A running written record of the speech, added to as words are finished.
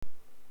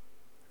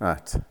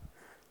Right.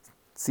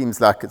 Seems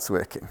like it's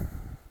working.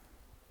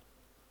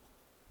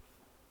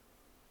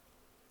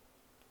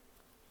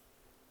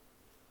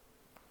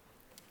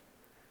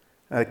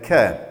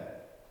 Okay.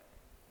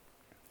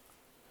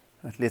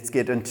 Let's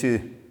get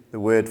into the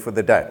word for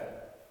the day.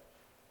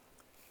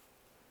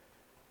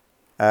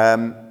 A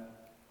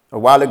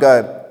while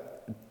ago,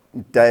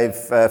 Dave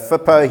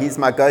Fippo, he's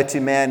my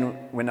go-to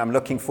man when I'm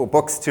looking for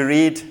books to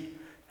read.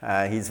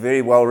 He's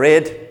very well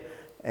read,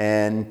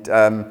 and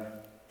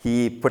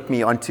he put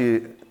me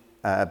onto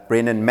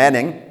Brennan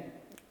Manning,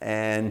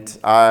 and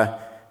I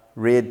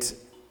read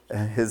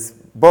his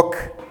book,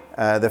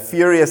 The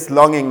Furious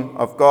Longing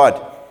of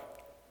God,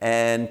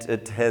 and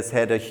it has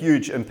had a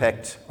huge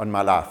impact on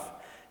my life.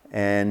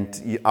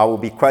 And I will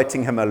be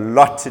quoting him a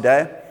lot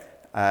today.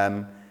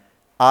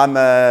 I'm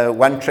a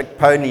one-trick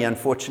pony,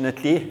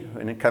 unfortunately,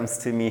 when it comes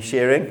to me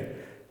sharing.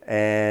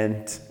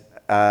 And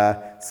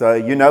so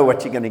you know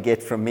what you're going to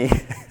get from me.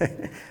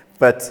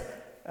 But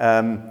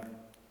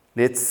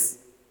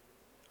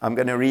I'm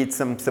going to read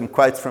some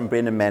quotes from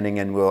Brennan Manning,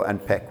 and we'll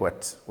unpack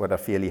what I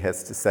feel he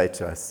has to say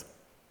to us.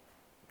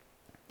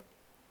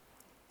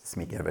 Just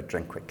me have a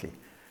drink quickly.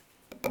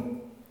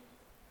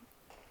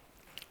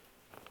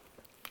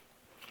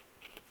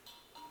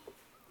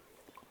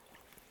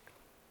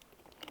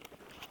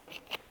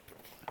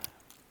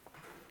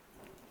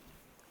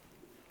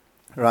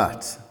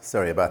 Right,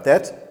 sorry about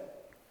that.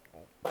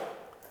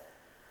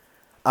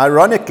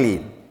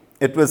 Ironically,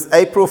 it was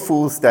April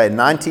Fool's Day,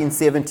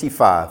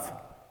 1975,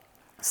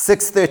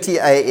 6:30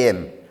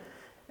 a.m.,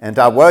 and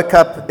I woke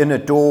up in a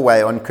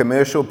doorway on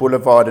Commercial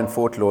Boulevard in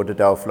Fort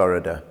Lauderdale,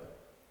 Florida.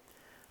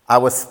 I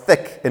was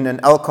thick in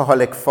an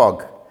alcoholic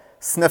fog,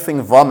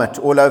 sniffing vomit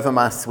all over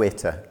my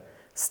sweater,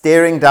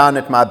 staring down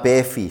at my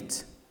bare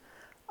feet.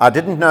 I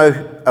didn't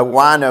know a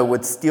wino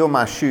would steal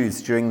my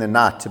shoes during the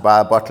night to buy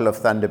a bottle of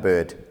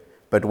Thunderbird,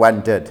 but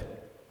one did.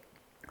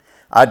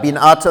 I'd been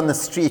out on the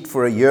street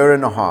for a year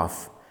and a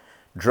half,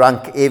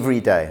 drunk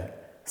every day,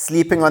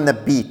 sleeping on the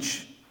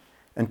beach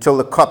until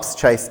the cops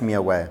chased me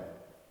away.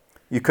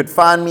 You could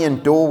find me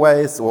in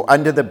doorways or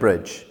under the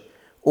bridge,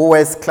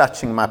 always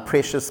clutching my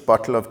precious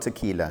bottle of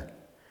tequila.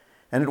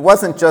 And it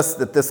wasn't just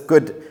that this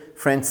good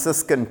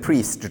Franciscan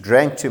priest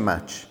drank too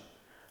much.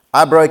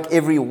 I broke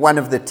every one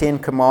of the 10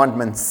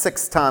 commandments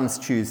 6 times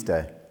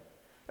Tuesday.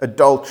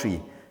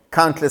 Adultery,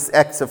 countless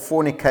acts of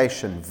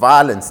fornication,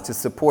 violence to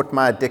support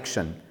my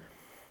addiction,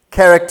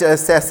 character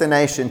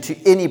assassination to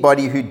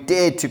anybody who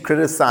dared to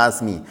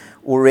criticize me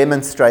or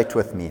remonstrate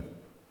with me.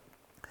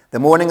 The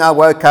morning I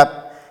woke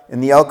up in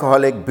the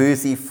alcoholic,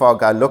 boozy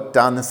fog, I looked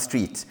down the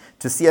street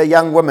to see a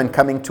young woman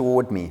coming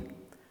toward me,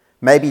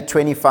 maybe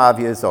 25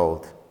 years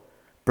old,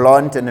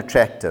 blonde and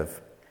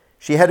attractive.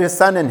 She had her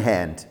son in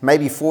hand,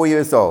 maybe 4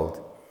 years old.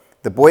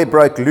 The boy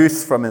broke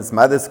loose from his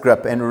mother's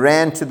grip and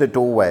ran to the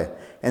doorway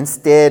and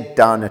stared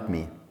down at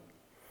me.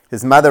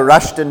 His mother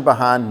rushed in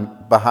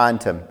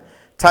behind him,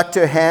 tucked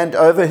her hand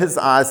over his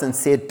eyes and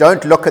said,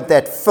 "Don't look at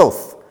that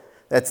filth.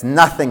 That's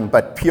nothing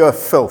but pure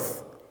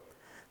filth."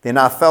 Then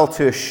I felt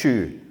her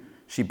shoe.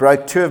 She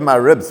broke 2 of my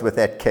ribs with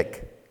that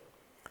kick.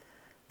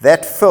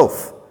 That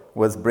filth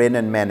was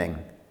Brennan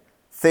Manning,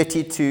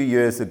 32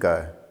 years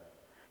ago.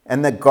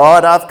 And the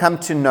God I've come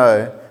to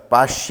know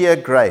by sheer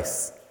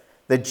grace,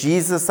 the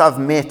Jesus I've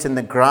met in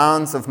the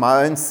grounds of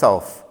my own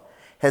self,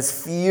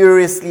 has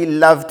furiously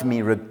loved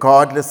me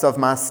regardless of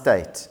my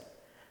state,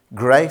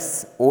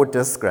 grace or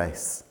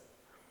disgrace.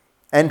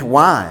 And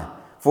why?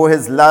 For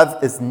his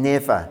love is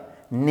never,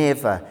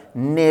 never,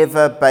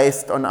 never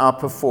based on our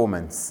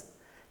performance,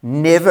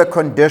 never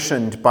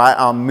conditioned by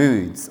our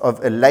moods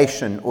of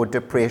elation or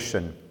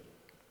depression.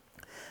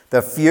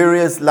 The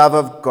furious love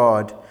of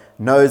God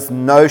knows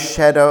no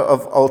shadow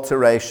of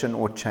alteration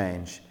or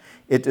change.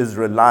 It is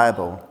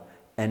reliable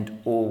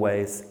and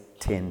always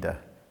tender.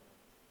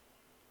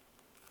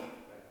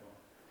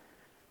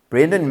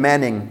 Brennan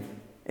Manning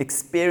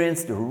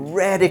experienced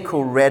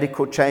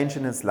radical change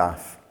in his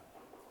life.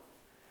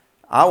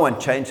 I want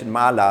change in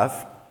my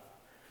life,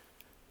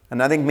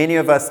 and I think many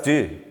of us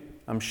do.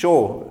 I'm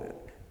sure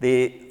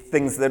there are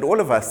things that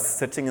all of us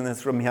sitting in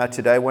this room here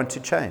today want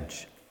to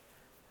change.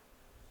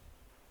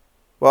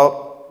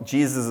 Well,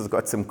 Jesus has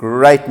got some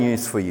great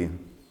news for you.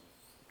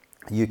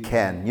 You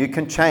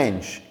can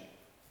change.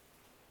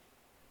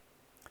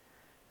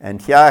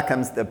 And here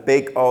comes the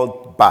big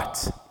old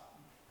but.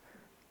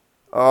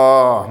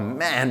 Oh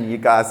man, you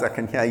guys, I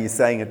can hear you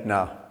saying it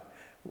now.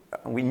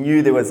 We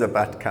knew there was a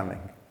but coming.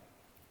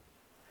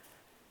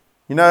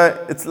 You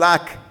know, it's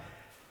like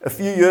a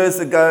few years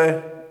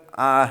ago,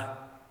 I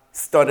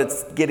started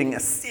getting a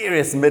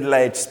serious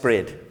middle-age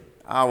spread.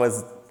 I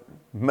was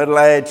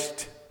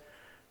middle-aged,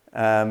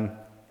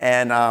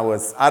 and I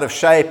was out of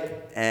shape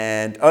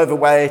and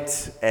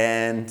overweight,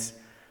 and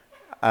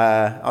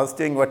I was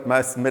doing what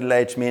most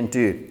middle-aged men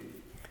do.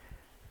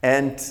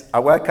 And I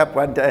woke up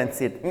one day and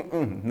said,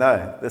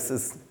 no, this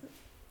is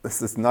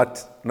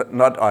not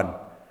on.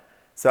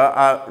 So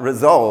I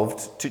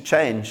resolved to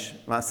change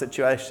my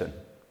situation.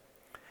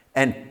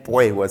 And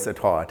boy, was it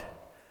hard.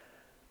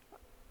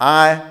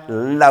 I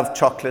love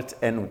chocolate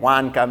and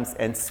wine gums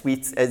and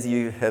sweets, as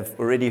you have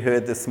already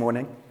heard this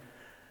morning,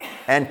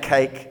 and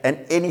cake,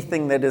 and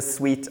anything that is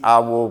sweet, I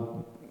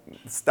will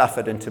stuff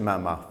it into my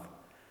mouth.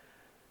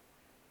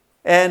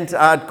 And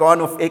I'd gone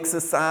off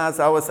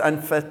exercise, I was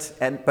unfit,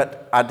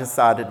 but I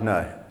decided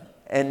no.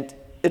 And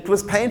it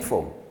was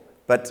painful,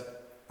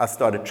 but I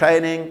started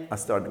training, I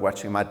started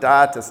watching my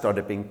diet, I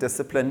started being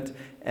disciplined,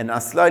 and I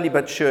slowly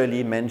but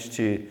surely managed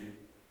to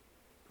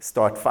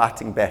start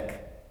fighting back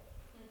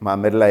my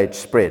middle age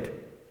spread.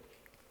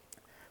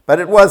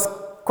 But it was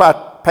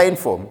quite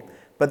painful.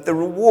 But the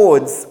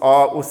rewards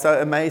are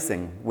also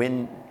amazing.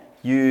 When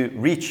you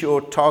reach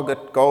your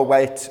target goal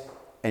weight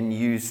and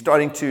you're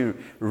starting to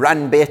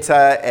run better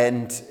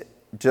and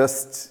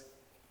just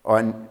are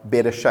in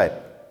better shape.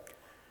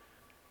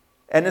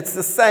 And it's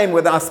the same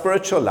with our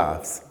spiritual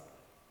lives.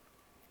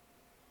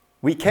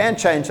 We can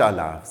change our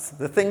lives.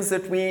 The things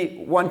that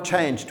we want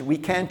changed, we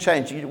can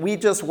change. We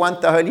just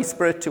want the Holy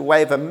Spirit to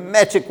wave a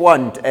magic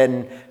wand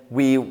and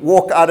we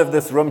walk out of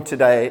this room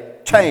today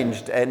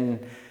changed,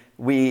 and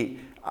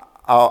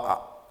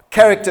our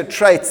character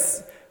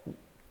traits,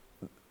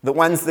 the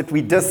ones that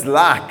we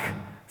dislike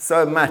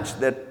so much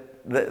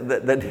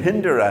that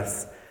hinder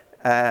us,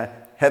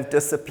 have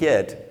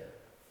disappeared.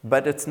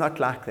 But it's not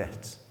like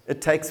that. It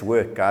takes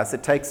work, guys.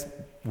 It takes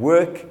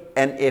work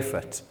and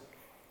effort.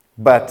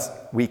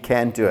 But we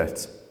can do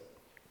it.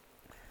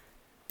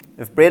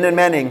 If Brennan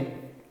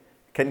Manning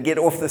can get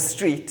off the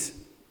street,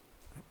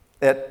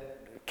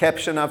 that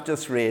caption I've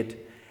just read,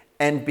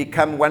 and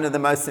become one of the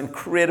most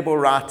incredible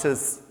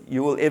writers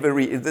you will ever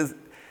read.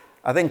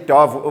 I think,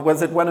 Dav,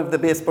 was it one of the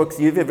best books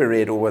you've ever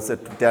read, or was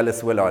it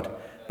Dallas Willard?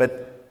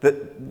 But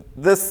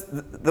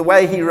the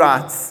way he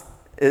writes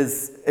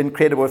is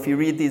incredible. If you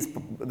read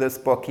this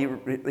book, he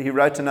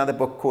wrote another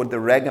book called The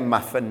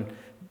Ragamuffin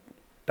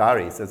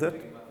Diaries, is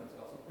it?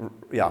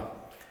 Yeah.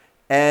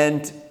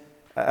 And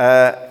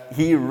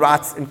he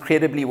writes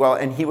incredibly well,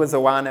 and he was a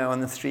wino on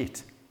the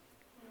street.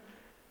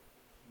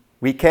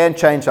 We can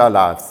change our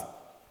lives.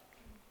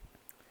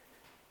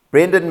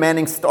 Brennan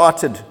Manning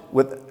started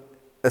with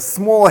a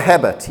small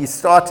habit. He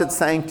started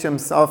saying to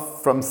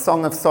himself from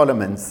Song of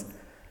Solomon's,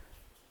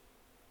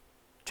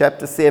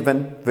 chapter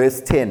 7,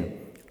 verse 10,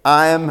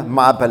 I am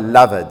my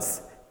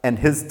beloved's, and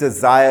his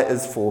desire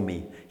is for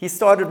me. He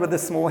started with a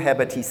small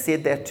habit. He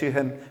said that to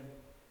him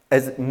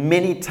as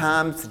many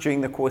times during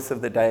the course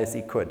of the day as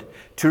he could,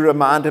 to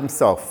remind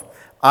himself,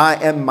 I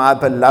am my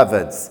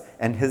beloved's,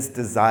 and his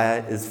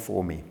desire is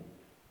for me.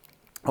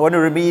 I want to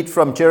read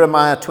from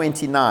Jeremiah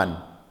 29.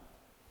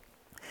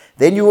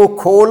 Then you will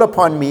call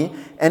upon me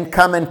and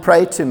come and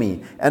pray to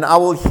me, and I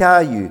will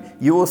hear you.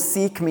 You will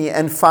seek me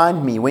and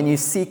find me. When you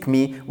seek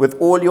me with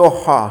all your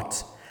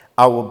heart,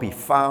 I will be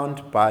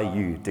found by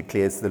you,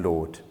 declares the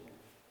Lord.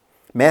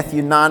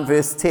 Matthew 9,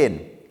 verse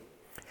 10.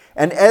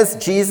 And as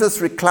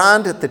Jesus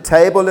reclined at the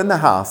table in the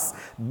house,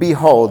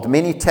 behold,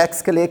 many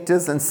tax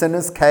collectors and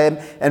sinners came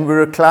and were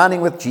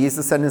reclining with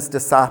Jesus and his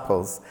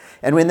disciples.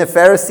 And when the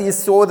Pharisees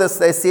saw this,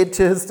 they said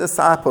to his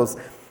disciples,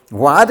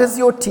 why does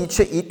your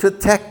teacher eat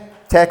with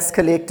tax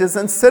collectors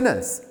and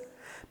sinners?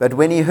 But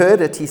when he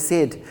heard it, he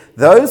said,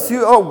 those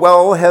who are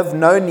well have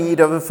no need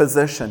of a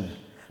physician,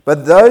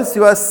 but those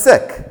who are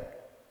sick.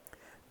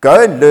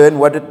 Go and learn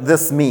what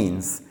this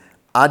means.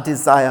 I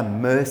desire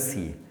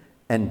mercy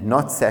and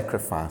not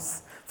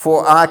sacrifice,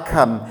 for I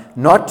come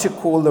not to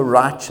call the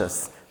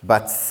righteous,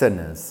 but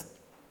sinners.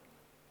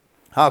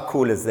 How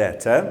cool is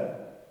that, eh?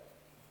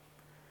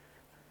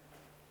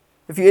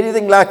 If you're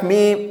anything like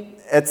me,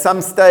 at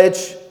some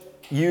stage,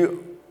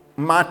 you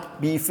might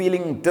be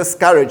feeling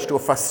discouraged or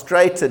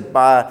frustrated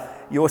by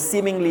your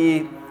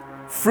seemingly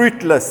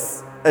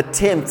fruitless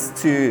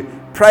attempts to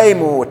pray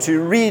more,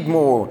 to read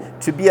more,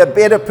 to be a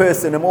better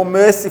person, a more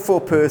merciful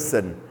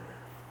person,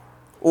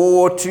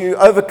 or to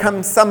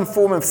overcome some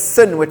form of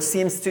sin which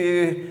seems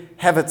to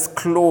have its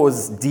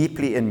claws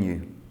deeply in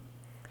you.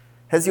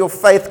 Has your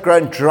faith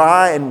grown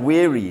dry and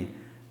weary?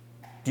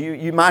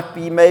 You might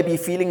be maybe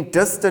feeling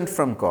distant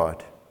from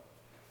God.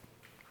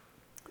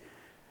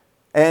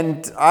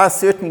 And I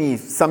certainly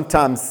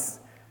sometimes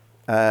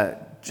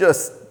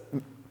just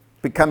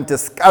become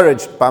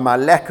discouraged by my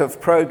lack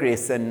of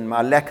progress and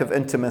my lack of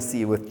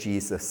intimacy with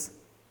Jesus.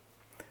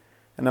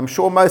 And I'm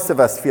sure most of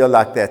us feel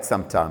like that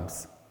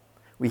sometimes.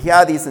 We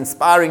hear these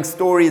inspiring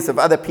stories of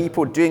other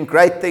people doing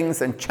great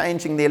things and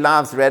changing their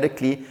lives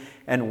radically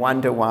and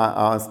wonder why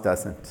ours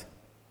doesn't.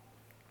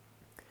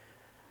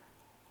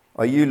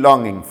 Are you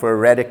longing for a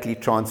radically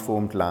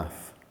transformed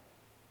life?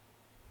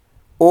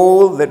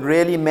 All that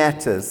really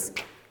matters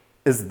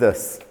is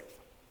this.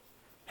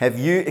 Have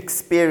you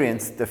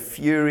experienced the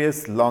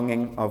furious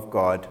longing of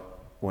God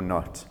or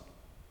not?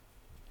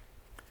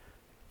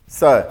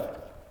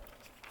 So,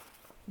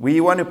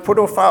 we want to put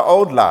off our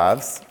old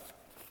lives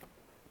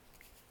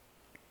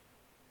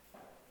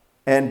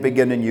and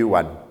begin a new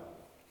one.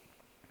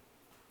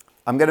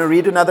 I'm going to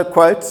read another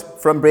quote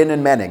from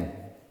Brennan Manning.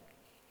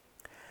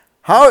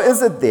 How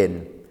is it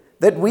then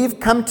that we've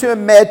come to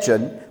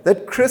imagine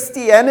that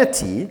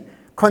Christianity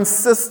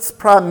consists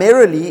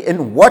primarily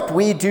in what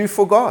we do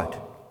for God.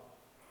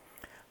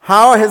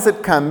 How has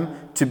it come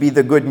to be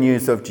the good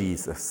news of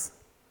Jesus?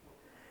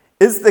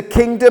 Is the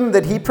kingdom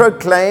that he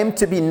proclaimed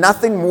to be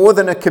nothing more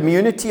than a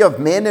community of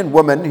men and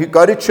women who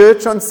go to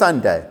church on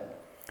Sunday,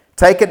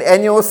 take an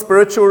annual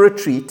spiritual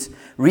retreat,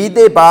 read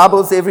their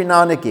Bibles every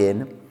now and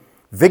again,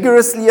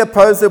 vigorously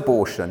oppose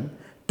abortion,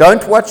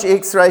 don't watch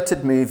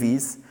X-rated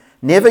movies,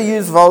 never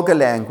use vulgar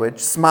language,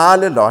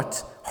 smile a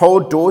lot,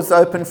 hold doors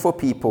open for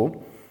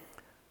people,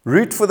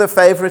 root for the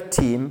favorite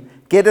team,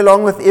 get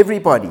along with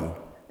everybody?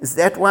 Is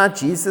that why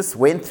Jesus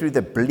went through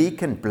the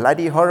bleak and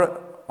bloody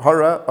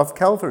horror of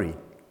Calvary?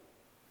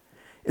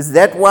 Is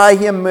that why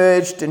he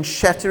emerged in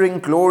shattering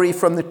glory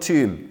from the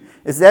tomb?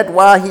 Is that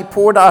why he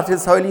poured out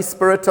his Holy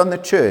Spirit on the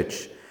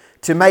church?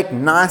 To make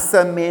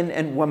nicer men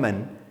and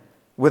women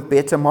with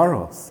better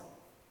morals.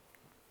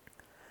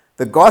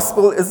 The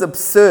gospel is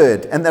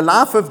absurd, and the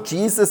life of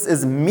Jesus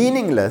is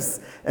meaningless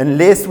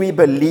unless we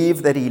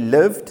believe that he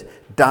lived,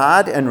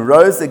 died, and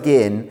rose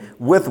again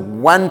with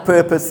one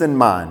purpose in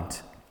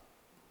mind.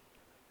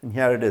 And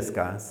here it is,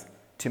 guys,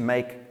 to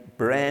make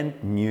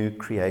brand new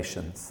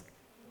creations.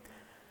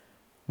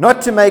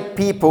 Not to make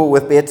people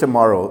with better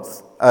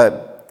morals,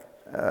 but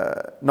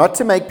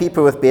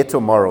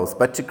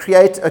to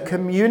create a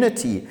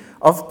community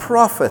of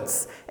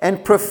prophets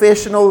and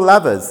professional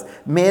lovers,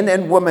 men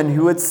and women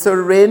who would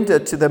surrender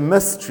to the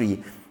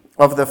mystery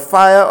of the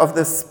fire of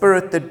the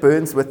Spirit that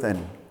burns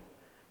within,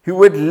 who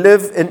would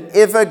live in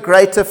ever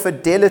greater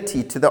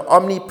fidelity to the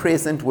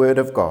omnipresent Word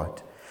of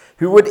God,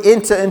 who would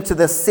enter into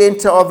the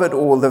center of it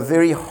all, the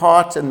very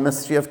heart and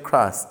mystery of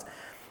Christ,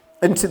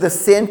 into the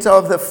center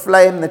of the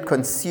flame that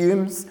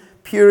consumes,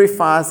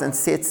 purifies, and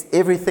sets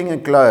everything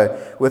aglow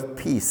with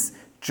peace,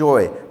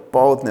 joy,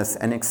 boldness,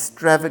 and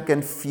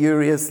extravagant,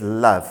 furious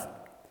love.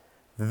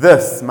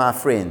 This, my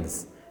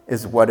friends,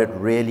 is what it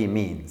really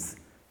means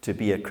to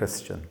be a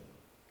Christian.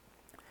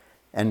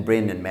 And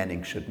Brendan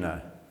Manning should know.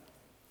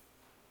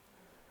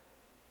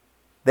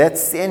 That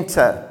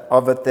center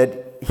of it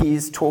that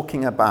he's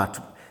talking about,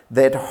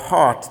 that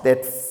heart,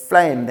 that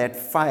flame, that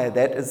fire,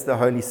 that is the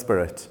Holy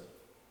Spirit.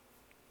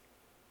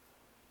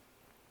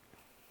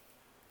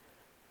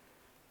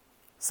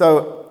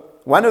 So,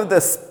 one of the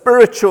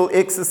spiritual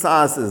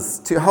exercises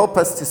to help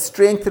us to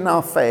strengthen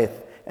our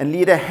faith and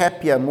lead a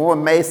happier, more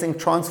amazing,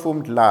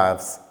 transformed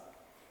lives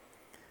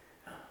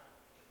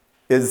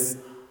is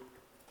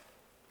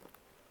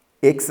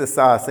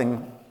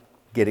exercising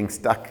getting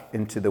stuck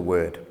into the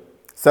Word.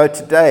 So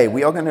today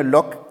we are going to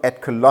look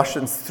at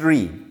Colossians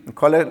 3.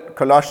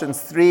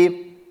 Colossians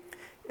 3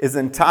 is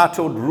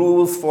entitled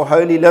Rules for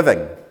Holy Living.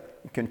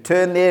 You can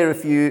turn there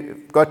if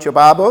you've got your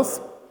Bibles.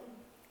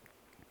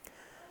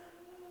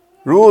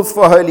 Rules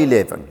for holy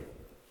living.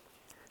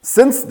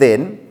 Since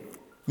then,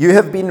 you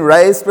have been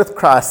raised with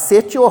Christ.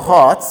 Set your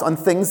hearts on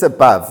things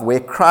above,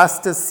 where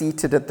Christ is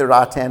seated at the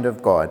right hand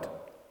of God.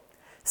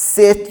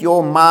 Set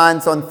your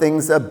minds on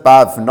things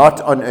above,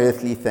 not on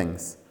earthly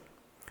things.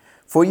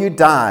 For you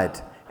died,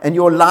 and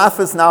your life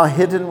is now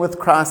hidden with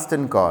Christ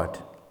in God.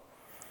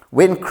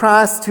 When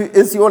Christ, who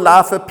is your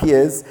life,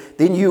 appears,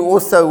 then you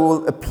also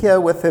will appear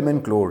with him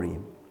in glory.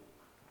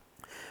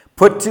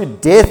 Put to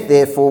death,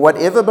 therefore,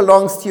 whatever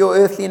belongs to your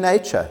earthly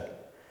nature: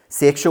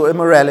 sexual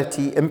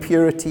immorality,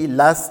 impurity,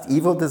 lust,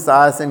 evil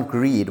desires, and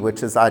greed,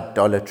 which is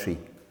idolatry.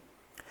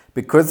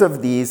 Because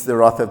of these, the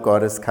wrath of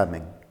God is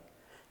coming.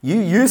 You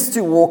used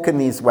to walk in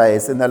these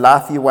ways in the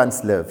life you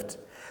once lived,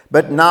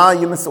 but now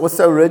you must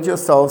also rid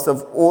yourselves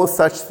of all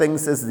such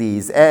things as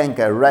these: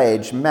 anger,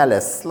 rage,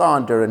 malice,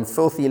 slander, and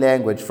filthy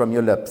language from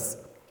your lips.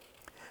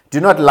 Do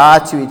not lie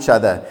to each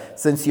other,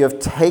 since you have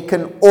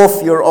taken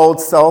off your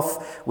old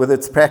self with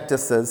its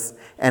practices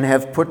and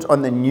have put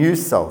on the new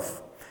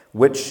self,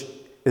 which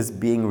is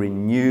being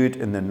renewed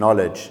in the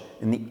knowledge,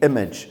 in the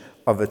image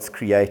of its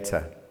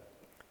Creator.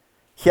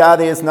 Here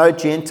there is no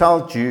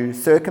Gentile, Jew,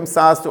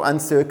 circumcised or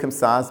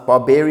uncircumcised,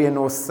 barbarian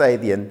or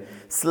Scythian,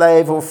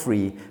 slave or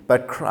free,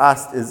 but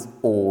Christ is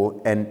all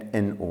and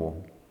in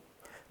all.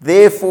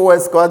 Therefore,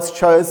 as God's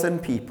chosen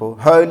people,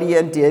 holy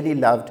and dearly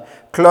loved,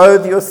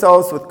 clothe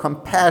yourselves with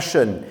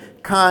compassion,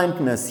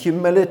 kindness,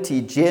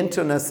 humility,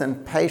 gentleness,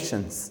 and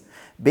patience.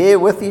 Bear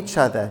with each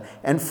other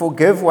and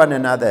forgive one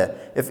another.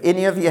 If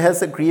any of you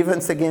has a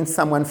grievance against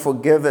someone,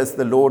 forgive as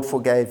the Lord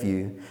forgave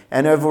you.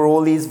 And over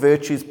all these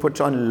virtues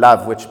put on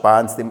love, which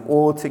binds them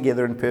all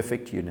together in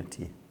perfect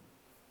unity.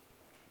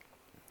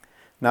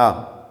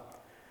 Now,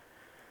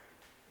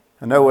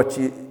 I know what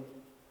you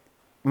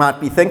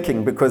might be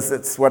thinking, because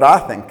it's what I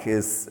think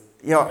is,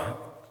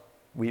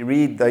 we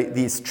read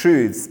these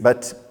truths,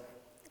 but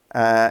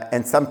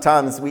and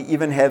sometimes we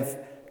even have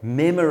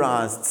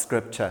memorized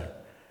scripture,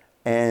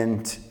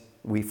 and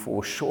we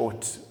fall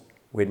short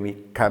when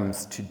it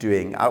comes to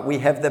doing. We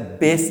have the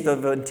best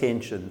of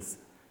intentions,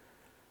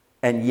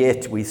 and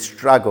yet we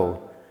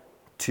struggle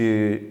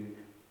to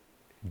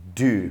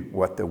do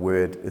what the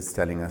Word is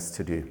telling us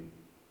to do.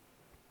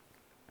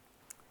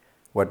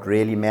 What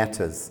really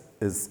matters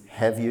is,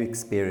 have you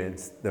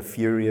experienced the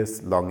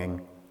furious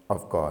longing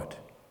of God?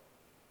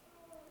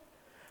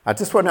 I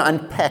just want to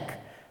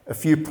unpack a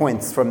few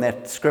points from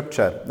that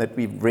scripture that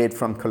we've read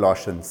from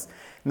Colossians.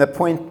 And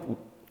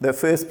the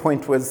first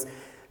point was,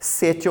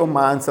 set your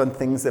minds on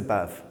things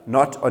above,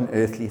 not on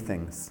earthly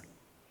things.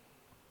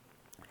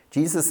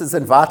 Jesus has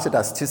invited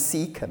us to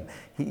seek him.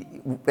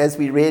 As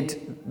we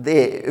read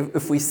there,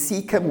 if we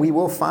seek him, we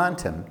will find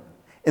him.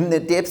 In the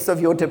depths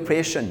of your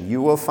depression,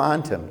 you will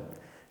find him.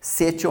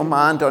 Set your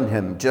mind on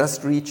him.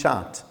 Just reach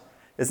out.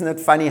 Isn't it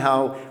funny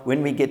how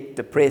when we get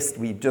depressed,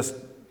 we just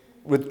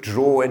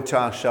withdraw into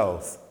our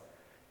shells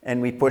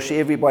and we push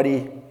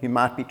everybody who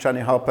might be trying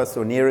to help us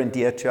or near and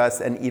dear to us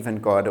and even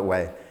God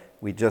away.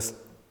 We just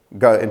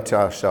go into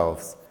our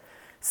shelves.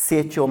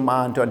 Set your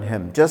mind on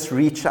him. Just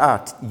reach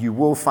out. You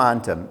will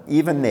find him,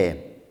 even there.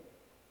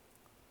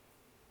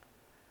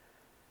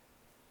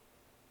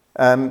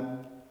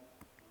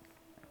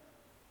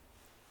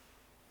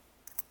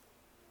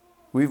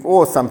 We've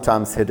all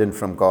sometimes hidden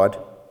from God.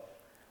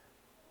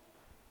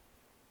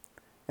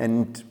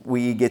 And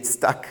we get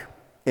stuck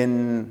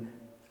in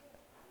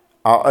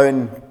our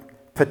own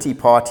pity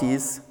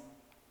parties.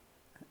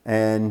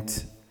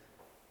 And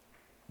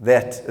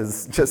that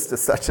is just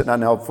such an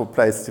unhelpful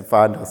place to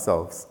find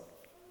ourselves.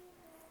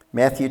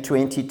 Matthew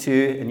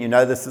 22, and you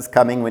know this is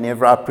coming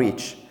whenever I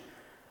preach.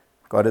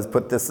 God has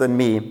put this in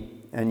me,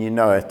 and you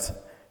know it.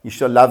 You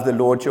shall love the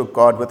Lord your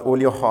God with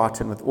all your heart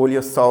and with all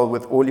your soul,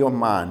 with all your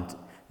mind.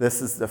 This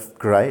is the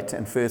great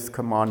and first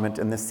commandment,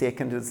 and the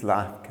second is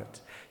like it.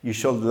 You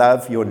shall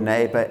love your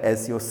neighbor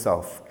as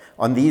yourself.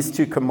 On these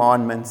two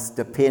commandments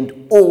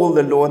depend all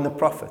the law and the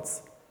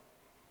prophets.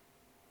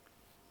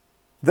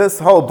 This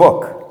whole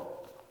book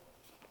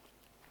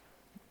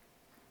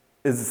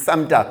is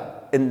summed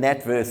up in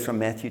that verse from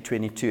Matthew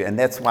 22, and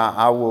that's why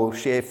I will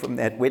share from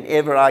that.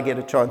 Whenever I get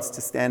a chance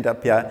to stand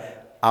up here,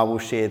 I will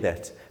share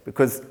that,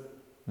 because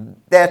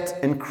that's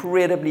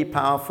incredibly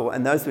powerful,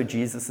 and those were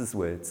Jesus'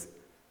 words.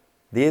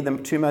 They're the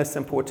two most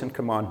important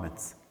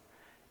commandments.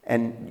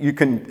 And you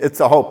can,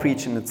 it's a whole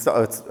preach in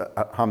itself.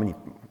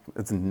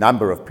 It's a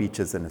number of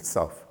preachers in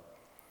itself.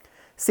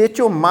 Set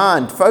your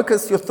mind,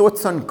 focus your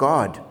thoughts on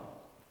God.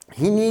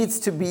 He needs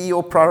to be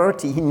your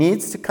priority. He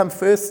needs to come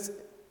first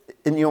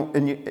in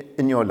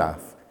your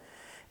life.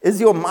 Is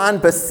your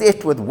mind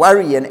beset with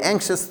worry and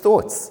anxious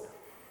thoughts?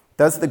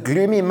 Does the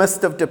gloomy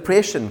mist of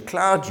depression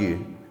cloud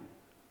you?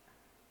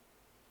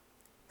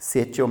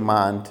 Set your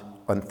mind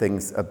on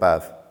things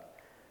above.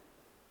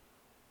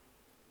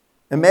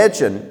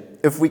 Imagine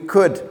if we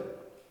could,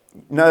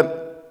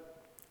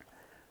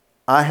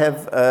 I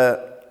have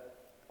a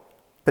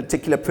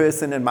particular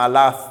person in my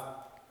life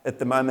at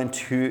the moment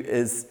who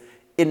is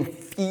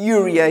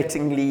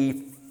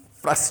infuriatingly,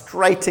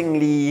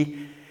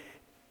 frustratingly,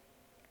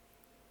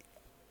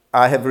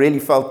 I have really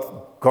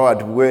felt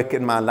God work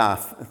in my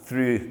life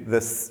through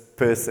this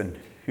person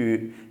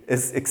who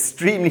is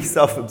extremely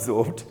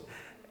self-absorbed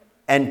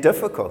and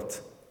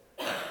difficult.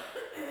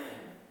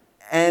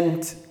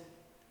 And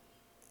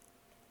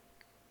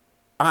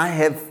I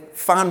have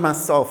found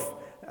myself,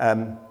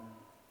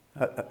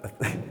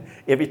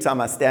 every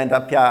time I stand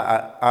up here,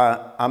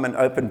 I'm an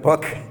open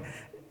book,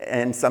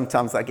 and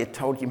sometimes I get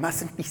told, you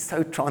mustn't be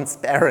so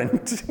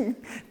transparent.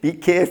 Be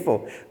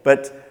careful.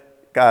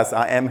 But guys,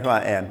 I am who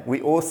I am. We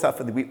all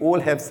suffer. We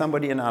all have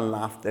somebody in our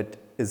life that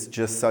is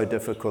just so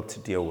difficult to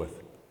deal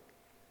with.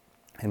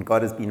 And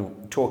God has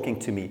been talking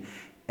to me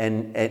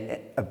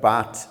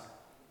about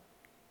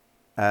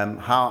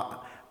how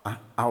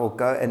I will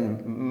go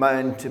and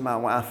moan to my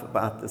wife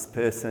about this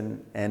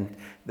person, and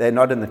they're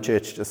not in the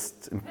church,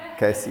 just in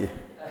case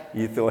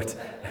you thought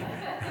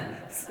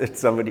it's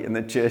somebody in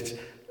the church.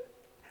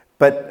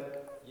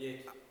 But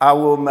I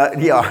will,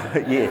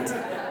 yet.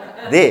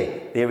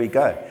 There we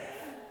go.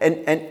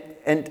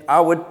 And I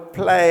would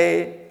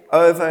play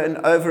over and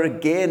over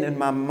again in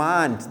my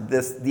mind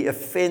the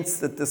offense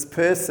that this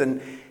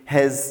person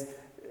has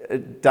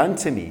done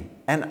to me.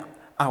 And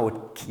I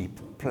would keep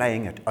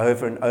playing it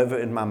over and over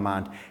in my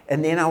mind.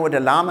 And then I would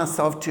allow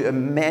myself to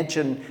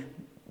imagine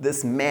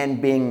this man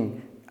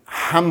being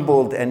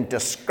humbled and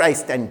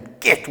disgraced and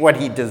get what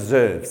he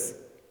deserves.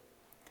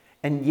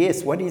 And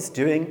yes, what he's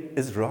doing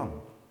is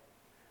wrong.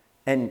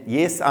 And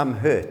yes, I'm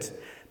hurt.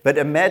 But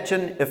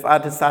imagine if I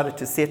decided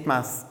to set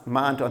my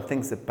mind on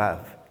things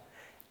above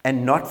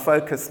and not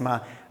focus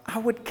I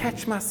would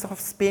catch myself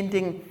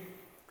spending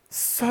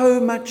so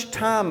much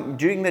time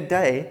during the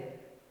day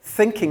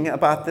thinking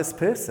about this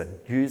person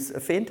who's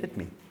offended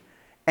me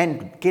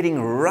and getting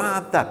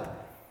writhed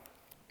up.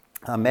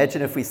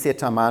 Imagine if we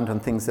set our mind on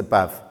things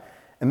above.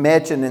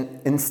 Imagine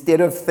instead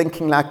of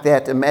thinking like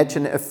that,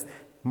 imagine if,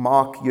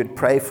 Mark, you'd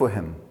pray for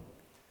him.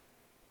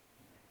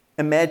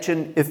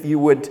 Imagine if you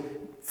would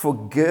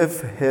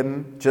forgive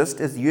him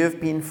just as you have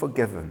been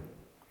forgiven.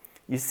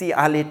 You see,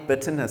 I let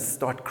bitterness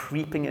start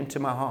creeping into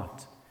my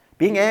heart.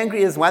 Being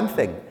angry is one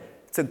thing.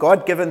 It's a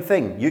God-given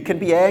thing. You can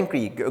be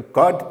angry.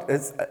 God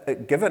has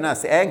given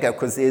us anger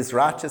because there's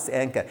righteous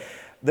anger.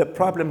 The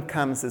problem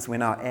comes is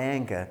when our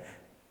anger,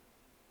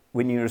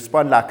 when you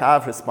respond like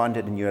I've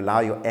responded and you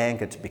allow your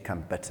anger to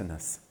become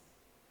bitterness.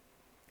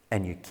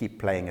 and you keep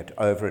playing it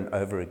over and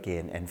over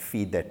again and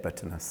feed that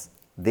bitterness,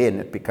 then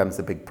it becomes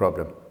a big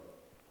problem.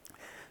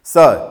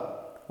 So,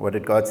 what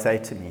did God say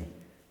to me?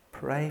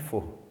 Pray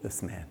for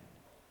this man.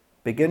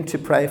 Begin to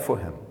pray for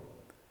him.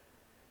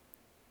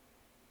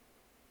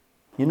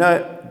 You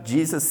know,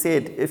 Jesus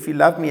said, if you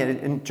love me,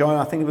 in John,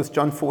 I think it was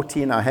John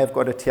 14, I have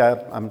got it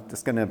here. I'm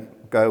just going to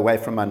go away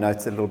from my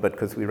notes a little bit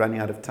because we're running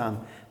out of time.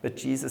 But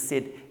Jesus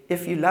said,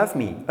 if you love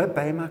me,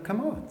 obey my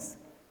commands.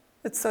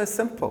 It's so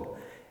simple.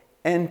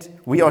 And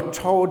we are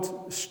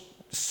told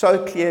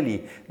so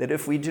clearly that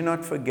if we do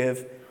not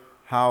forgive,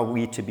 how are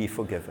we to be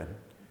forgiven?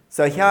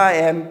 So here I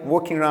am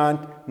walking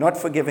around, not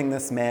forgiving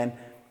this man.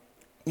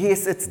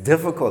 Yes, it's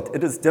difficult.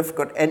 It is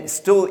difficult. And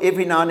still,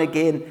 every now and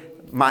again,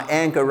 my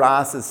anger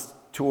rises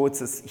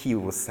towards us. He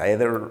will say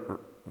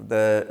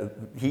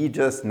he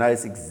just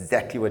knows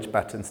exactly which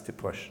buttons to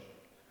push.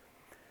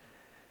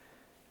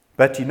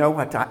 But you know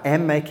what? I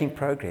am making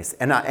progress,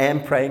 and I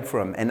am praying for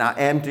him, and I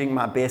am doing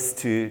my best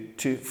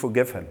to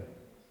forgive him.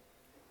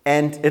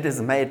 And it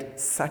has made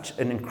such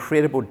an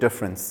incredible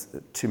difference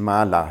to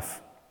my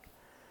life.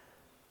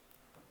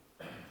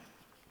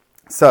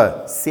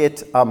 So,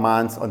 set our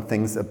minds on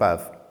things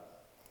above.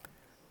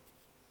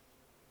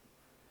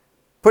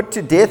 Put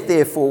to death,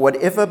 therefore,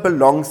 whatever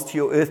belongs to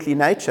your earthly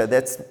nature.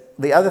 That's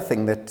the other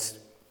thing that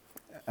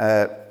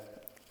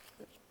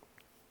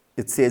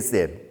it says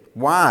there.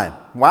 Why?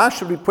 Why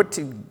should we put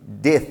to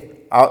death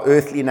our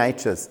earthly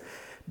natures?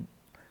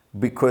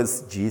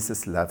 Because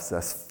Jesus loves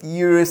us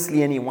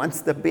furiously and he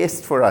wants the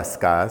best for us,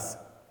 guys.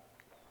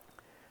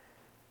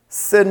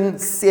 Sin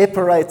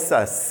separates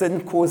us.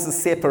 Sin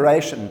causes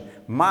separation.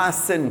 My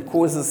sin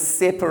causes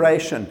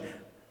separation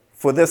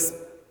for this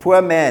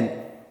poor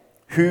man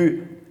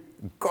who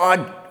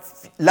God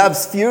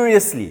loves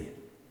furiously.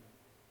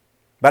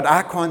 But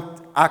I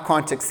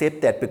can't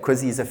accept that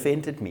because he's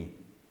offended me.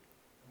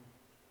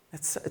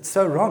 It's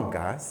so wrong,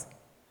 guys.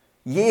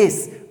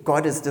 Yes,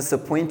 God is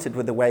disappointed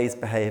with the way he's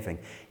behaving.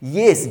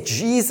 Yes,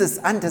 Jesus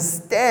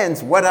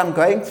understands what I'm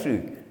going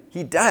through.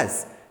 He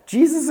does.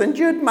 Jesus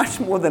endured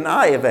much more than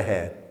I ever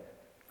had.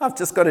 I've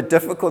just got a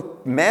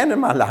difficult man in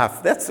my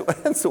life. That's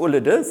all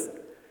it is.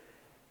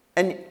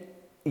 And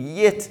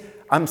yet,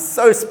 I'm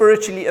so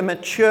spiritually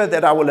immature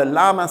that I will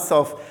allow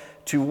myself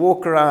to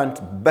walk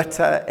around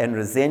bitter and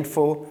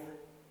resentful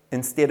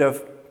instead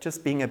of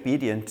just being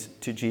obedient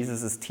to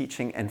Jesus'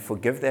 teaching and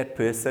forgive that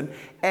person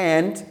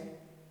and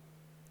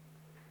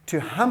to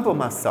humble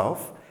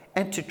myself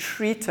and to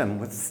treat him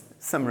with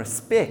some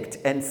respect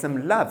and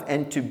some love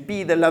and to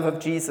be the love of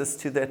Jesus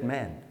to that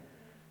man.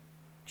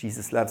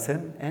 Jesus loves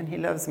him and he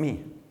loves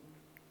me.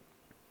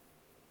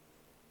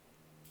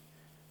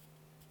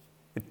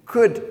 It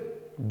could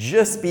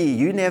just be,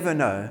 you never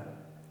know,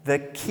 the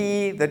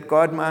key that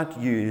God might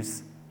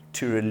use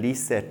to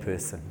release that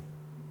person.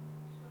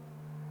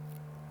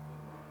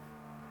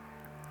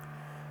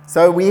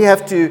 So we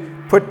have to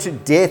put to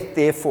death,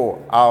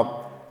 therefore,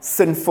 our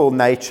sinful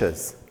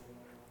natures.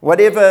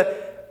 Whatever,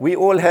 we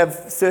all have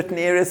certain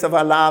areas of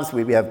our lives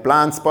where we have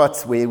blind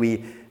spots, where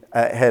we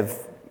have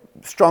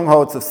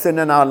strongholds of sin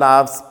in our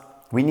lives.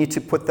 We need to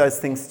put those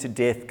things to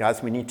death,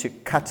 guys. We need to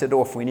cut it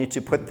off. We need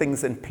to put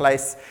things in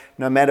place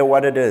no matter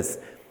what it is.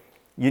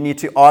 You need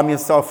to arm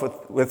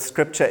yourself with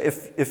Scripture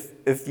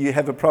if you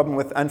have a problem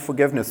with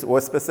unforgiveness or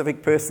a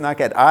specific person like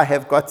that. I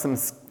have got some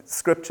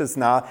scriptures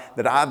now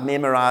that I've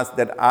memorized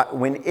that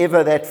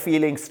whenever that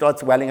feeling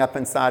starts welling up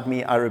inside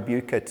me, I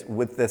rebuke it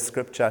with the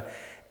Scripture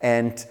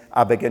and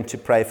I begin to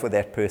pray for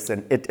that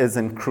person. It is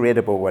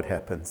incredible what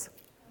happens.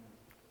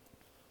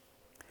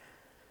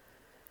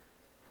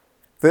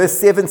 Verse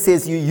 7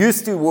 says, you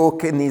used to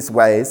walk in these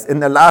ways in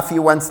the life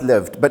you once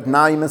lived, but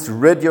now you must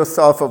rid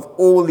yourself of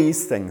all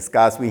these things.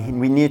 Guys, we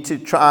need to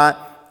try,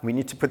 we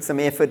need to put some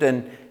effort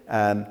in.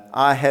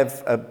 I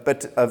have a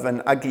bit of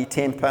an ugly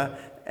temper,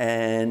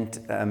 and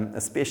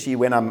especially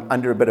when I'm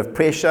under a bit of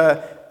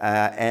pressure,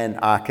 and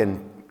I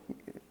can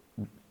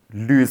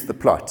lose the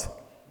plot.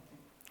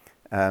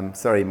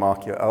 Sorry,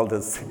 Mark, your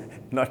elder's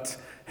not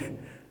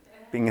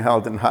being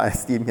held in high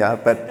esteem here,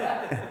 but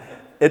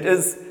it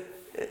is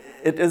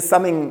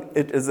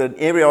an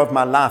area of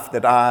my life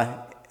that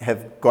I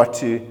have got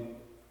to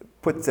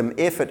put some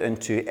effort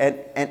into.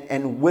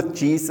 And with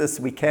Jesus,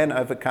 we can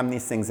overcome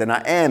these things. And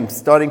I am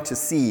starting to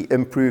see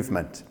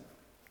improvement.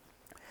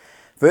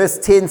 Verse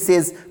 10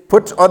 says,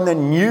 put on the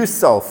new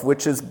self,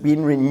 which has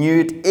been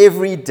renewed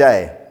every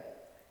day.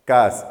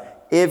 Guys,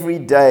 every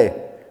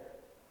day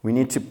we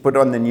need to put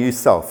on the new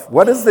self.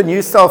 What does the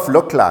new self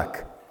look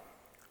like?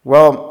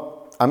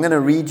 Well, I'm going to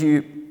read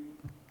you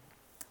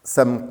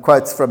some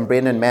quotes from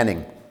Brennan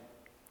Manning.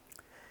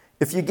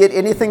 If you get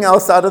anything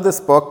else out of this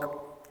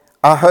book,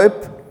 I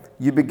hope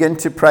you begin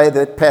to pray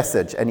that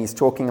passage. And he's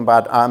talking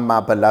about, I'm my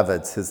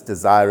beloved's, his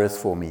desire is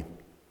for me.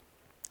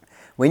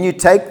 When you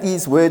take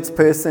these words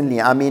personally,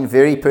 I mean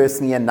very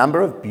personally, a number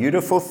of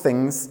beautiful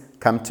things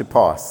come to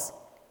pass.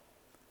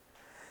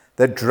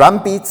 The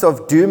drumbeats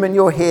of doom in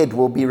your head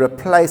will be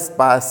replaced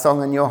by a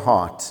song in your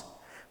heart,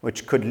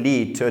 which could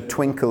lead to a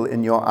twinkle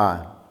in your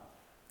eye.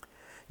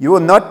 You will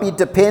not be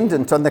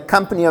dependent on the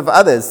company of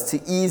others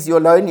to ease your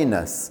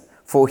loneliness,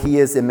 for he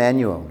is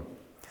Emmanuel.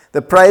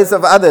 The praise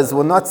of others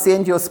will not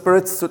send your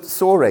spirits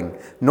soaring,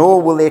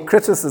 nor will their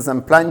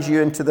criticism plunge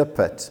you into the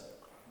pit.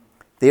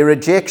 Their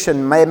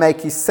rejection may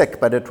make you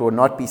sick, but it will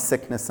not be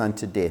sickness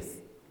unto death.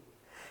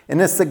 In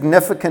a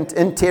significant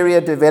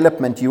interior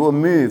development, you will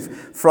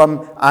move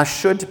from I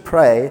should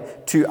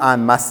pray to I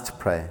must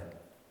pray.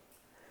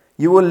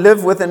 You will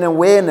live with an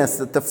awareness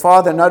that the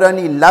Father not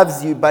only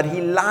loves you, but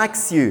he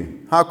likes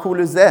you. How cool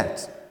is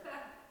that?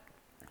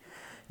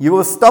 You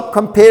will stop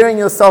comparing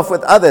yourself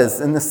with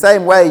others. In the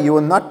same way, you will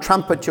not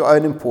trumpet your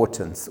own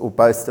importance or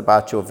boast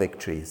about your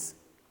victories.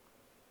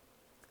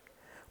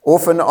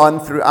 Off and on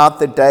throughout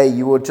the day,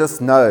 you will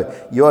just know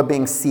you are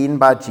being seen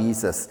by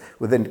Jesus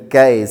with a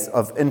gaze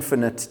of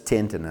infinite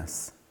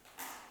tenderness.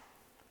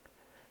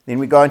 Then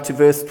we go into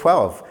verse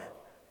 12.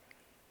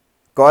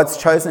 God's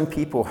chosen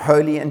people,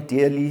 holy and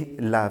dearly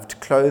loved,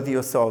 clothe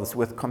yourselves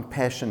with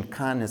compassion,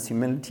 kindness,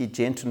 humility,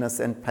 gentleness,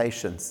 and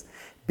patience.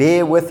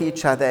 Bear with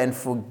each other and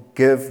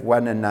forgive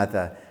one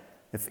another.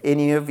 If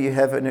any of you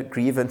have a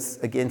grievance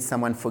against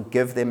someone,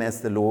 forgive them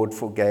as the Lord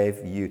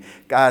forgave you.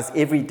 Guys,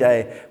 every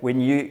day when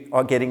you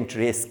are getting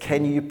dressed,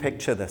 can you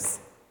picture this?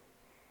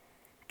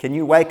 Can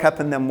you wake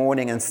up in the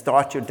morning and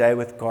start your day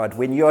with God?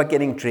 When you are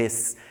getting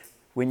dressed,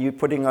 when you're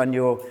putting on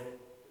your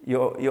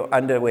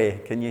underwear,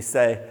 can you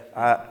say,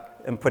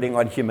 I'm putting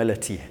on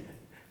humility?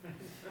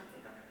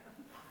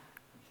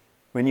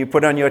 When you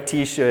put on your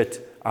t-shirt,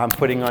 I'm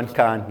putting on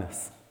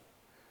kindness,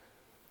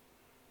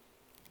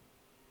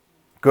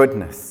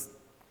 goodness,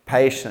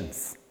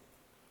 patience.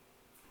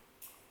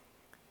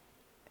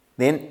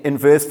 Then in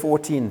verse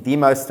 14, the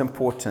most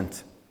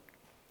important,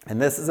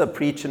 and this is a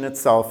preach in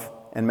itself,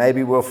 and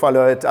maybe we'll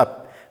follow it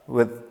up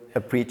with a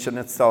preach in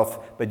itself,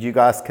 but you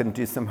guys can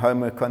do some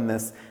homework on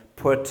this.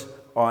 Put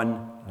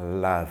on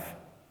love.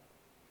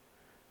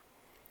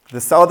 The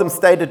seldom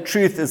stated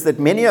truth is that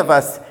many of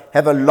us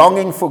have a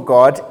longing for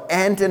God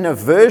and an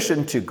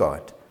aversion to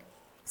God.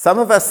 Some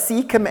of us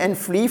seek him and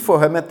flee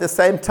for him at the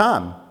same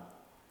time.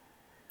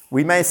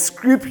 We may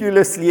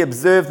scrupulously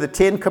observe the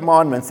 10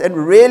 Commandments and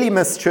really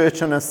miss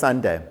church on a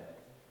Sunday.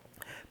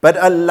 But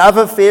a love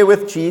affair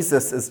with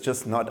Jesus is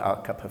just not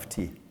our cup of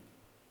tea.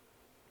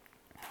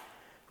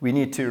 We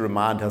need to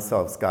remind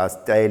ourselves, guys,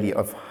 daily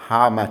of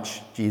how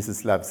much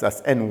Jesus loves us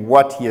and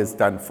what he has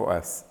done for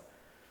us.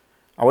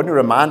 I want to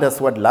remind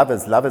us what love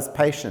is. Love is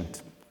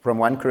patient. From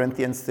 1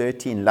 Corinthians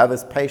 13, love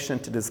is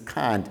patient, it is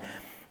kind.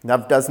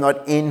 Love does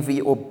not envy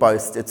or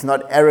boast. It's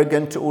not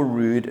arrogant or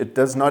rude. It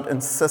does not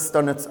insist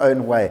on its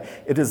own way.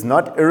 It is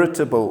not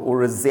irritable or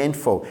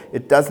resentful.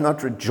 It does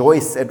not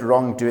rejoice at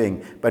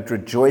wrongdoing, but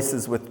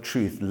rejoices with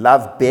truth.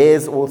 Love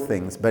bears all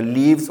things,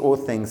 believes all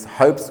things,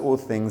 hopes all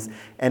things,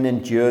 and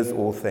endures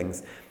all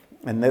things.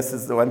 And this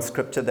is the one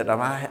scripture that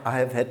I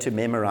have had to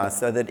memorize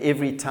so that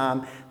every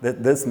time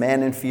that this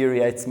man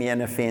infuriates me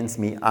and offends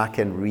me, I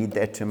can read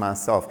that to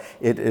myself.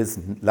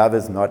 Love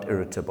is not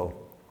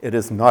irritable. It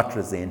is not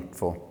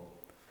resentful.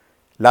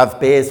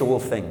 Love bears all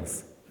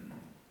things.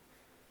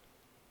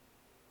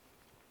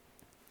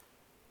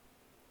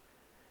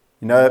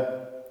 You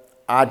know,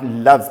 I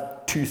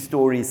love 2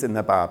 stories in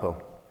the Bible.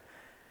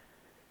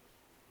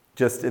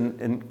 Just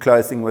in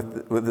closing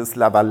with this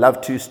love, I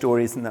love 2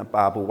 stories in the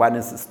Bible. One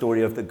is the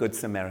story of the Good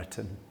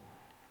Samaritan,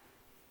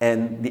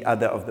 and the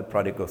other of the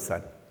prodigal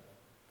son.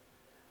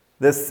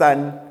 This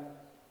son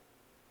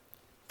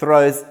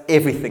throws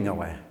everything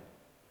away,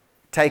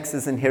 takes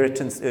his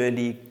inheritance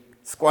early,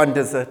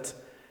 squanders it.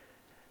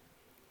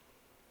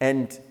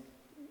 And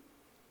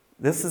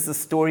this is the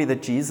story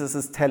that Jesus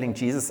is telling.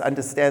 Jesus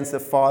understands the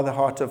Father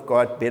heart of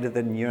God better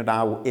than you and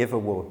I ever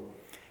will.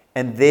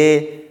 And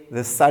there,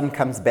 the son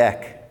comes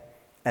back.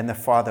 And the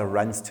father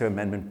runs to him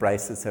and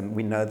embraces him.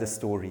 We know the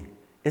story.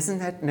 Isn't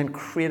that an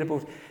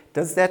incredible...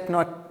 Does that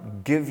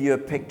not give you a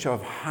picture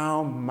of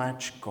how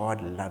much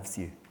God loves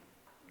you?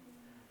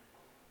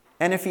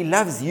 And if he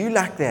loves you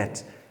like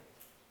that,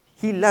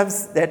 he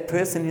loves that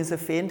person who's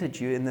offended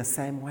you in the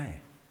same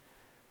way.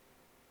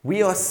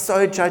 We are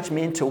so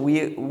judgmental.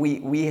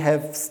 We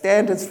have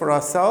standards for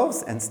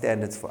ourselves and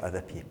standards for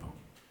other people.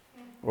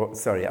 Well,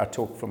 sorry, I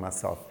talk for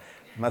myself.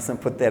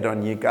 Mustn't put that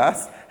on you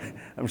guys.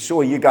 I'm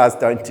sure you guys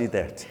don't do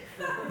that.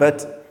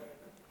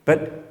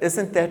 But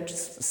isn't that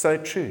so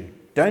true?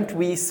 Don't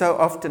we so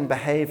often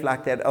behave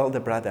like that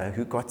elder brother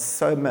who got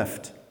so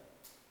miffed?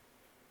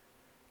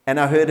 And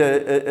I heard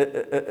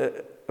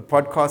a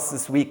podcast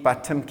this week by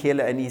Tim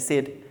Keller, and he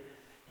said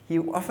he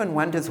often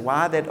wonders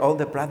why that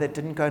older brother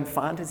didn't go and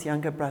find his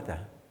younger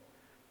brother.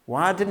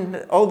 Why didn't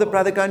the older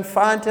brother go and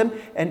find him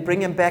and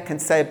bring him back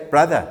and say,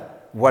 brother,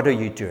 what are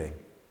you doing?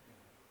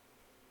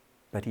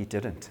 But he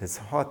didn't. His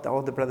heart, the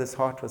older brother's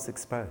heart was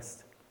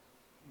exposed.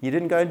 He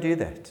didn't go and do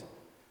that.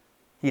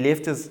 He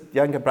left his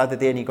younger brother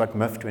there and he got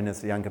miffed when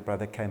his younger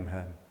brother came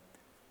home.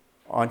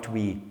 Aren't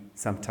we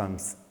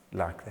sometimes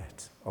like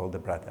that, older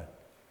brother?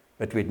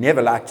 But we'd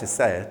never like to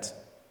say it,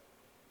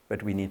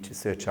 but we need to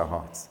search our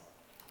hearts.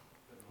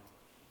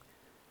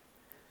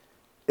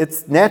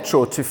 It's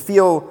natural to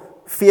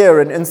feel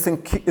fear and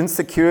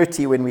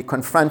insecurity when we're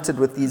confronted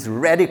with these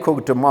radical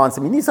demands.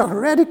 I mean, these are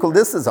radical.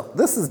 This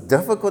is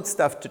difficult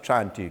stuff to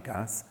try and do,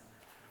 guys.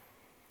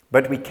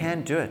 But we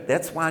can do it.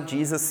 That's why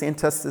Jesus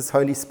sent us His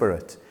Holy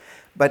Spirit.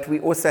 But we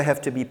also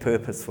have to be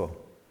purposeful.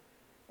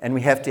 And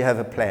we have to have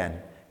a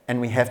plan. And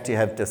we have to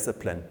have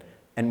discipline.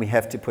 And we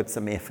have to put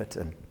some effort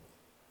in.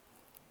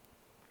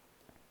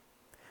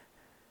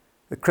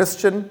 The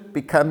Christian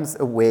becomes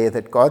aware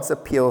that God's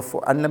appeal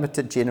for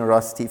unlimited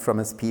generosity from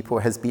His people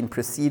has been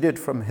preceded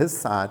from His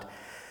side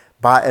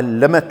by a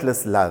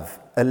limitless love,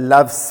 a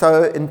love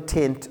so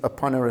intent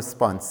upon a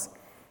response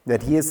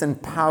that He has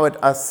empowered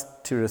us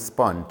to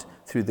respond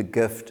through the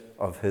gift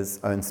of His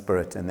own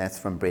Spirit. And that's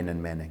from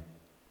Brennan Manning.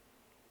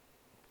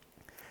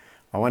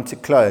 I want to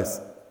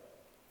close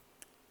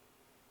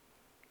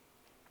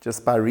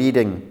just by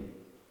reading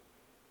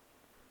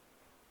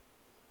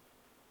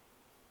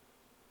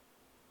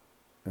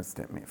just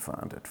let me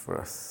find it for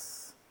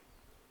us.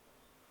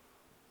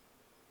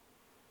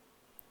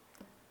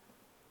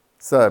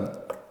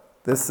 So,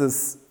 this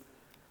is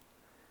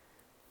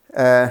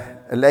a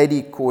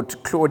lady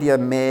called Claudia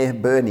May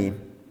Burney,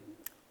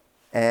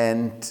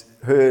 and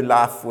her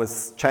life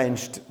was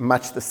changed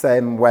much the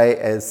same way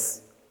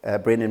as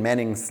Brennan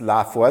Manning's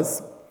life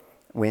was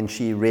when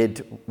she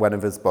read one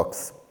of his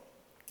books.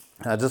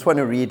 I just want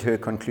to read her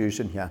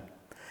conclusion here.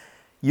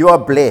 You are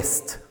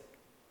blessed.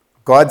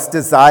 God's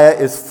desire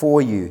is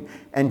for you,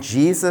 and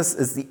Jesus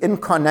is the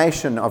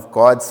incarnation of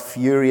God's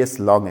furious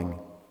longing.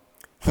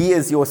 He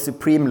is your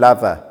supreme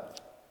lover.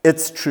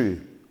 It's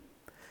true.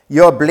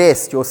 You're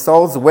blessed. Your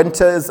soul's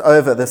winter is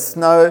over. The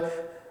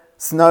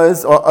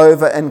snows are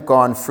over and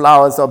gone.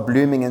 Flowers are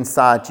blooming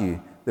inside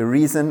you. The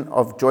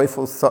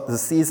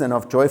season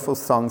of joyful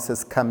songs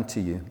has come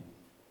to you.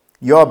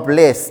 You're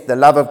blessed. The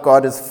love of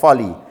God is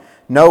folly.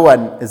 No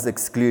one is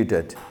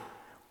excluded.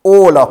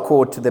 All are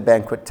called to the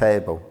banquet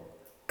table.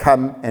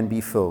 Come and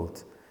be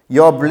filled.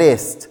 You're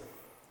blessed.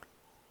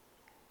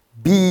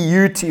 Be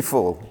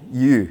beautiful.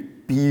 You.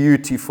 Be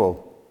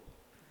beautiful.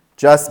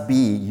 Just be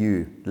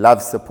you.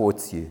 Love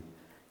supports you.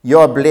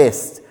 You're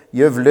blessed.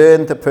 You've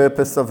learned the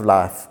purpose of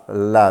life.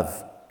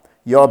 Love.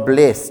 You're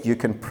blessed. You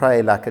can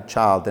pray like a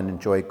child and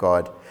enjoy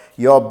God.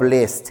 You're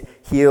blessed.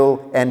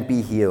 Heal and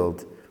be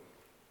healed.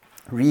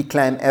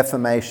 Reclaim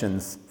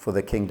affirmations for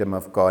the kingdom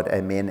of God.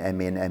 Amen,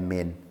 amen,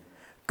 amen.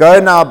 Go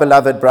now,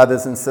 beloved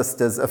brothers and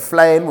sisters,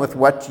 aflame with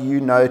what you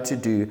know to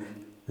do,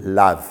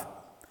 love.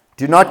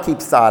 Do not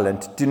keep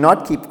silent. Do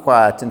not keep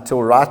quiet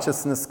until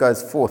righteousness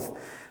goes forth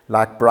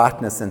like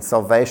brightness and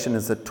salvation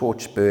is a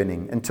torch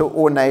burning. Until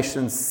all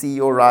nations see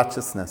your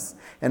righteousness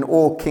and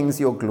all kings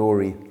your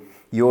glory,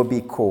 you will be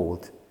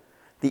called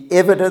the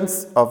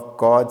evidence of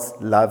God's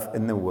love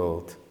in the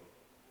world.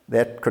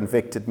 That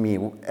convicted me.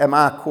 Am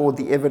I called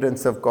the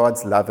evidence of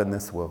God's love in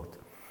this world?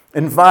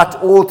 Invite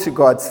all to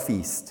God's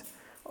feast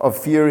of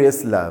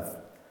furious love.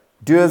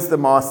 Do as the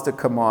Master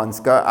commands.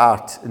 Go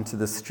out into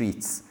the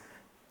streets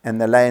and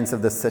the lanes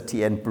of the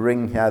city and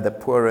bring here the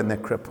poor and the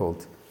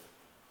crippled.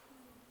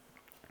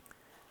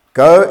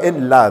 Go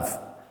in love.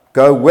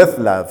 Go with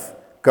love.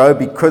 Go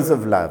because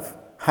of love.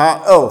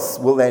 How else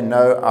will they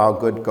know our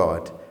good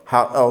God?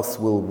 How else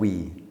will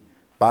we?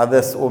 By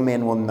this all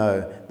men will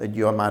know that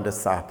you are my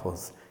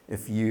disciples,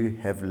 if you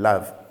have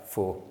love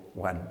for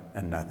one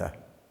another.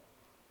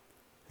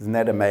 Isn't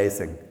that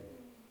amazing?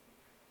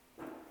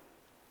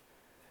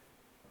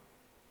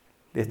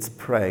 Let's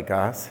pray,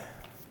 guys.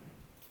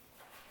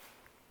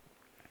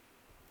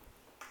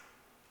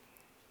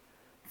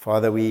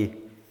 Father, we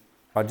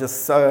are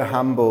just so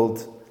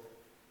humbled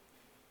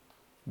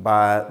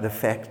by the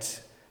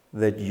fact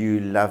that you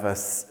love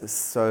us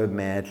so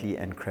madly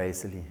and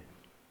crazily.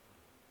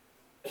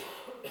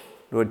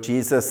 Lord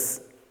Jesus,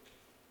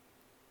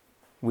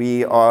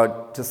 we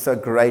are just so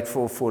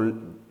grateful for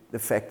the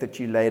fact that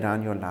you lay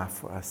down your life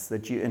for us,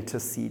 that you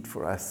intercede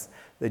for us,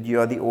 that you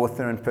are the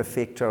author and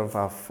perfecter of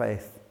our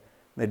faith,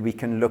 that we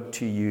can look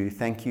to you.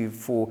 Thank you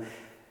for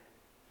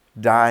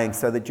dying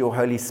so that your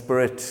Holy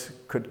Spirit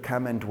could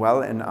come and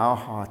dwell in our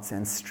hearts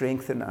and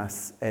strengthen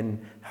us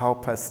and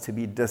help us to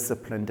be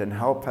disciplined and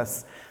help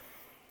us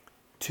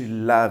to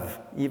love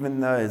even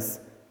those,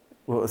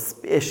 well,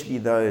 especially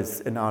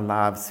those in our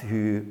lives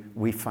who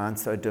we find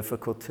so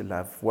difficult to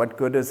love. What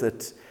good is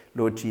it,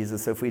 Lord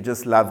Jesus, if we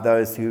just love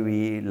those who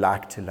we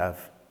like to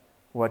love?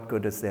 What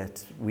good is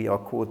that? We are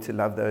called to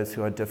love those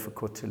who are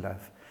difficult to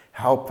love.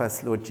 Help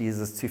us, Lord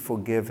Jesus, to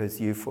forgive as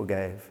you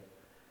forgave.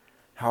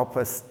 Help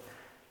us,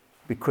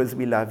 because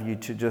we love you,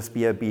 to just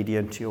be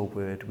obedient to your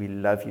word. We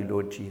love you,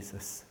 Lord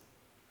Jesus.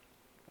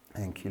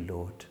 Thank you,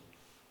 Lord.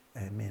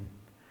 Amen.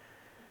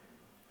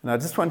 And I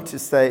just want to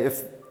say,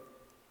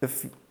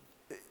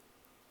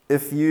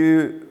 if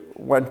you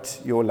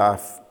want your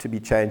life to be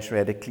changed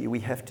radically, we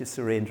have to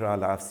surrender our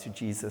lives to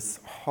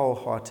Jesus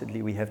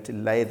wholeheartedly. We have to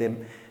lay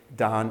them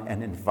down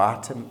and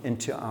invite him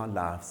into our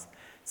lives.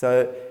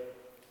 So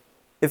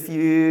if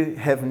you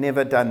have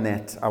never done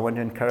that, I want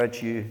to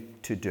encourage you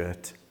to do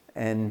it.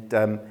 And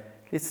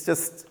let's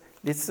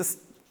just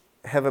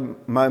have a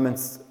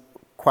moment's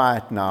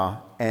quiet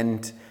now.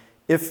 And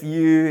if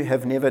you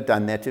have never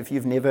done that, if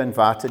you've never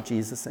invited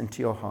Jesus into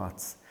your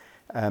hearts,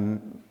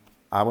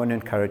 I want to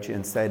encourage you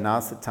and say,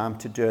 now's the time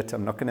to do it.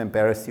 I'm not going to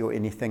embarrass you or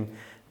anything,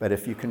 but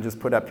if you can just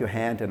put up your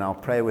hand and I'll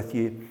pray with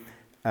you.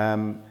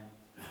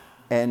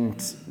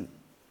 Let's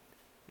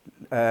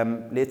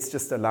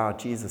just allow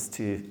Jesus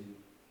to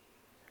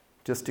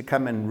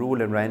come and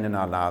rule and reign in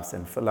our lives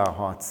and fill our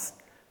hearts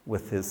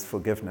with his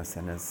forgiveness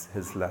and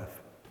his love.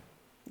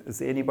 Is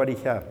there anybody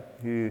here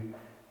who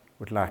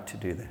would like to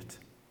do that?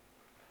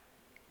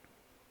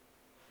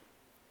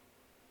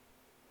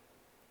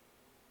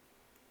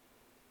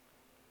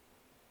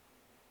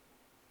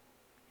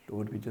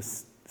 Lord, we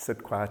just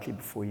sit quietly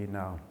before you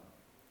now.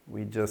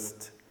 We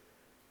just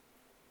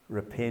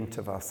repent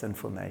of our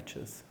sinful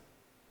natures.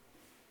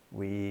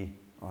 We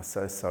are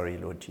so sorry,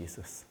 Lord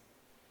Jesus.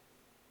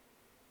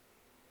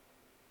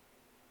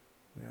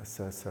 We are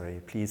so sorry.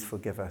 Please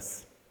forgive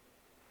us.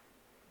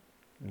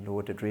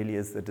 Lord, it really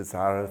is the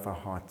desire of our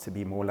heart to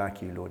be more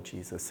like you, Lord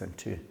Jesus, and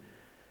to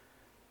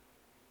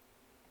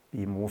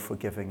be more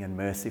forgiving and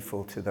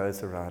merciful to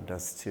those around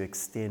us, to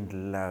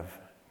extend love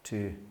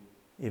to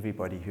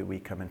everybody who we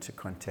come into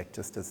contact,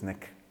 just as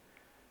Nick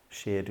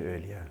shared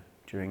earlier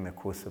during the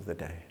course of the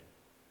day.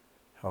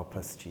 Help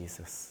us,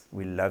 Jesus.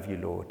 We love you,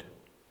 Lord.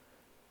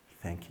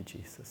 Thank you,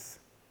 Jesus.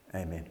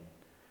 Amen.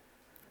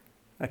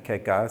 Okay,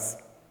 guys.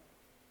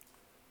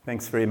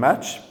 Thanks very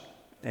much.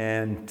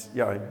 And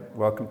yeah,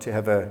 welcome to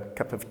have a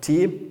cup of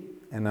tea.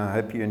 And I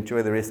hope you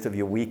enjoy the rest of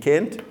your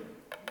weekend.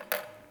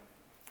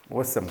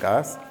 Awesome,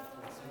 guys.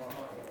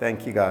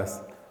 Thank you,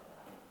 guys.